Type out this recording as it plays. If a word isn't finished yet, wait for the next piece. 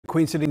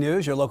Queen City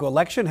News, your local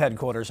election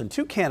headquarters, and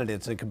two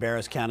candidates in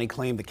Cabarrus County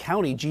claim the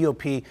county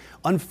GOP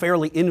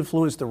unfairly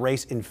influenced the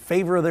race in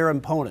favor of their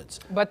opponents.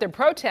 But their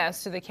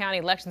protest to the county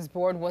elections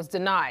board was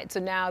denied,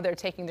 so now they're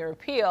taking their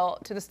appeal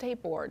to the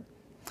state board.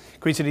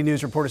 Queen City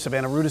News reporter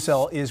Savannah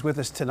Rudisell is with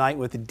us tonight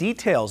with the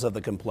details of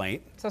the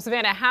complaint. So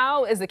Savannah,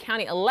 how is the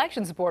county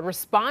elections board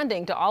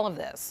responding to all of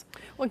this?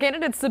 Well,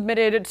 candidates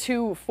submitted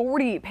two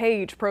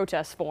 40-page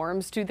protest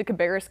forms to the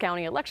Cabarrus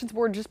County Elections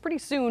Board just pretty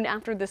soon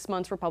after this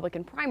month's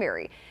Republican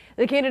primary.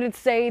 The candidates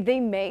say they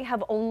may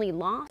have only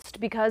lost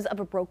because of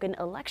a broken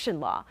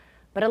election law,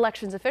 but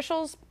elections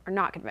officials are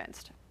not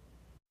convinced.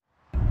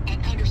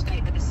 An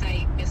understatement to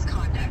say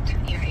misconduct.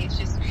 You know,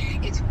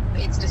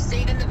 it's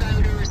deceiving the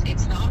voters.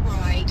 It's not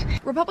right.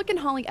 Republican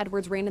Holly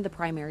Edwards ran in the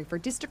primary for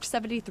District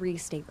 73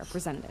 state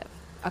representative.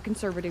 A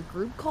conservative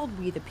group called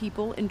We the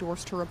People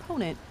endorsed her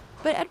opponent,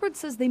 but Edwards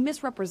says they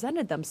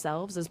misrepresented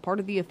themselves as part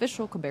of the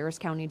official Cabarrus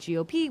County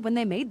GOP when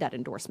they made that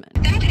endorsement.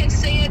 If that had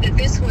said that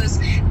this was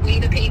We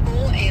the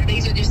People and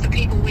these are just the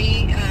people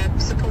we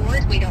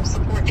support, we don't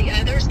support the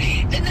others,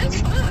 then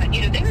that's fine.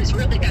 You know, there is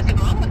really nothing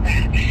wrong with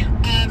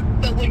that.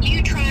 But when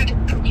you try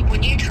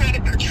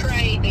to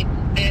portray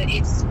that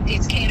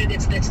it's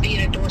candidates that's being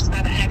endorsed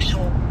by the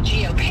actual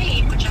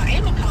GOP, which I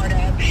am a part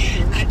of,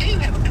 I do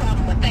have a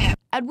problem with that.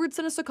 Edwards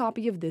sent us a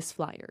copy of this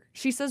flyer.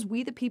 She says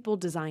We the People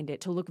designed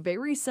it to look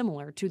very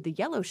similar to the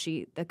yellow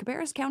sheet the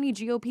Cabarrus County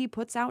GOP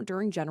puts out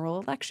during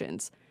general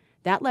elections.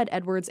 That led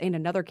Edwards and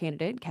another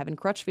candidate, Kevin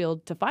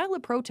Crutchfield, to file a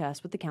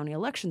protest with the county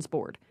elections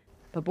board.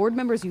 But board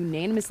members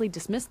unanimously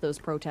dismissed those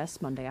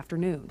protests Monday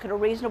afternoon. Could a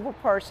reasonable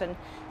person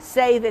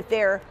say that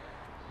there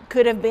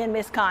could have been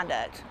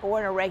misconduct or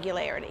an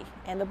irregularity,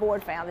 and the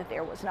board found that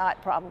there was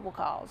not probable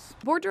cause.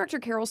 Board Director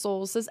Carol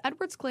Soules says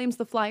Edwards claims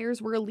the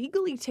flyers were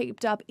illegally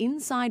taped up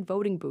inside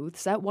voting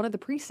booths at one of the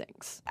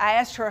precincts. I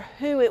asked her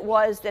who it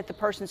was that the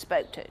person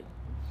spoke to.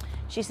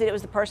 She said it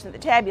was the person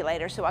at the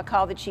tabulator, so I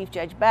called the chief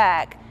judge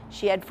back.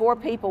 She had 4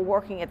 people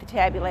working at the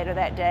tabulator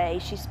that day.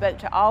 She spoke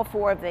to all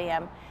 4 of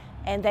them,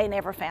 and they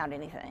never found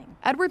anything.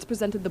 Edwards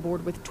presented the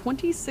board with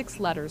 26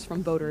 letters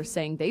from voters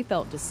saying they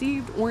felt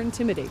deceived or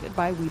intimidated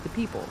by We the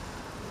People.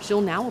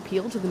 She'll now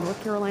appeal to the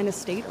North Carolina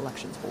State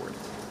Elections Board.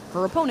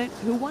 Her opponent,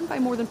 who won by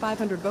more than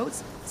 500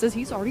 votes, says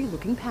he's already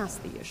looking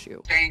past the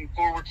issue. Staying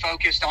forward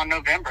focused on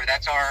November.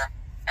 That's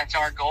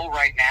our goal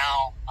right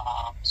now.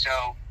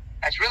 So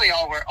that's really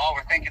all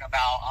we're thinking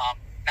about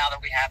now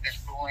that we have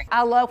this ruling.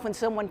 I love when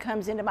someone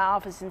comes into my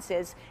office and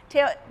says,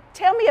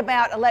 tell me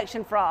about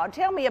election fraud.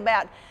 Tell me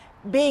about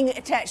being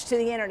attached to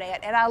the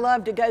internet. And I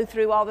love to go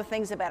through all the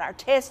things about our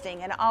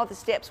testing and all the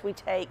steps we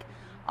take,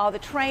 all the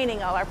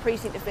training, all our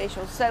precinct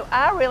officials. So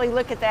I really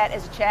look at that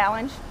as a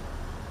challenge.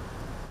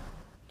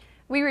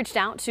 We reached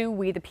out to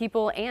We the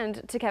People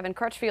and to Kevin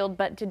Crutchfield,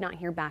 but did not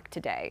hear back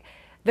today.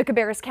 The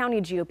Cabarrus County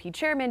GOP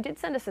chairman did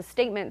send us a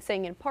statement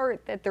saying in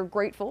part that they're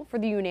grateful for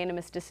the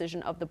unanimous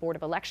decision of the Board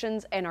of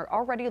Elections and are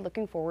already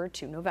looking forward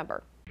to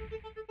November.